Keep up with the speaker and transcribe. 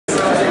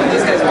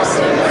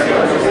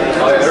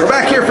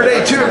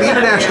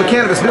National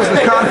Cannabis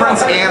Business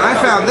Conference, and I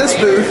found this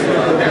booth,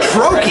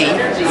 Trokie,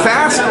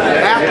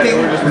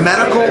 fast-acting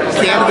medical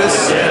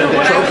cannabis.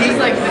 Trokie?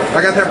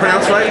 I got that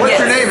pronounced right? What's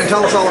your name, and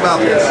tell us all about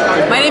this?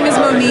 My name is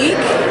Monique,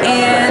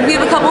 and we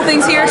have a couple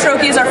things here.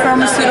 Trokie is our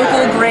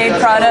pharmaceutical grade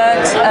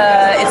product.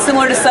 It's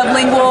similar to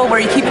sublingual, where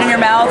you keep it in your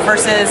mouth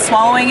versus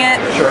swallowing it.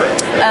 Sure.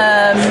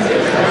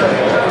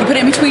 You put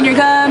it in between your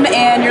gum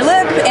and your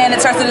lip, and it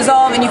starts to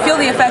dissolve, and you feel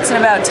the effects in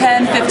about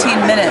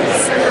 10-15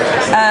 minutes.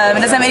 It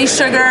doesn't have any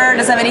sugar,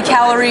 doesn't have any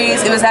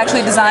calories. It was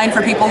actually designed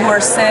for people who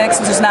are sick,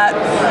 since there's not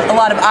a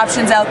lot of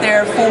options out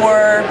there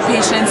for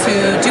patients who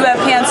do have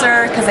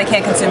cancer because they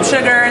can't consume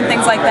sugar and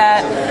things like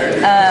that.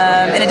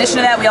 In addition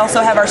to that, we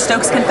also have our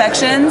Stokes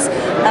Confections.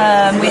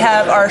 We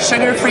have our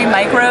sugar-free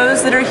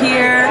micros that are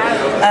here.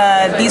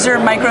 These are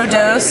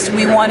micro-dosed.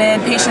 We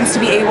wanted patients to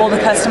be able to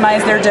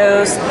customize their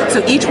dose.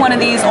 So each one of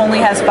these only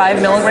has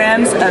 5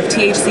 milligrams of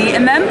THC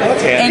in them.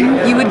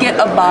 And you would get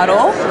a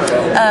bottle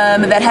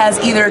that has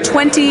either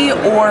 20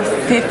 or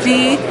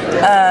 50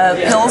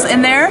 pills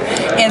in there.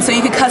 And so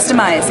you could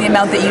customize the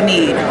amount that you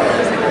need.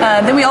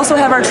 Then we also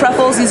have our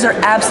truffles. These are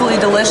absolutely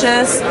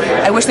delicious.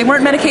 I wish they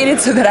weren't medicated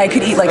so that I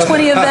could eat like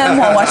 20 of them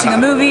while watching a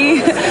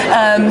movie.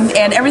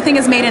 And everything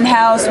is made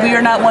in-house. We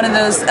are not one of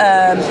those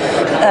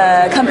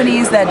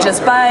companies that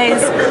just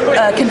buys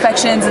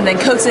confections and then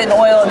coats it in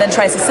oil and then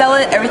tries to sell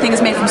it. Everything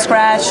is made from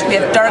scratch. We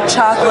have dark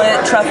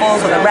chocolate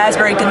truffles with a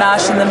raspberry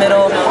ganache in the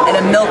middle and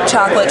a milk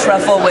chocolate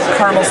truffle with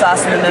caramel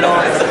sauce in the middle.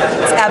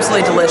 It's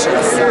absolutely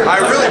delicious. I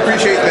really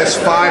appreciate this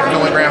 5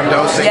 milligram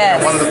dosing.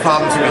 Yes. One of the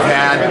problems we've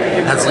had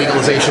as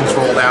legalization's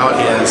rolled out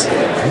is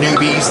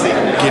newbies that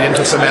get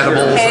into some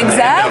edibles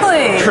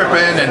exactly. and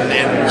tripping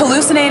and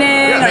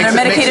hallucinating, or they're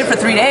medicated for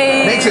 3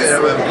 days. Makes it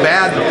a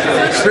bad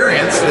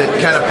experience that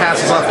kind of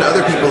passes off to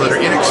other people that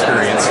are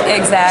inexperienced.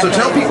 Exactly. So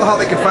tell people how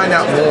they can find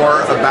out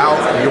more about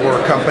your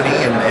company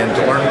and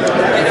to learn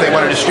if they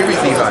want to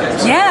distribute these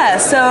items. Yeah,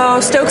 so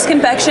Stokes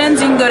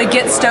Confections, you can go to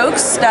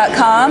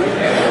getstokes.com.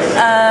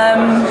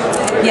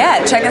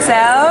 Yeah, check us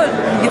out.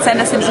 You can send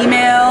us an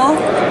email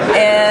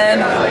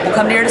and we'll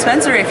come to your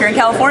dispensary if you're in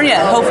California.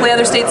 Hopefully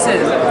other states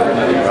soon.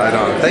 Right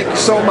on. Thank you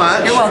so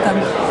much. You're welcome.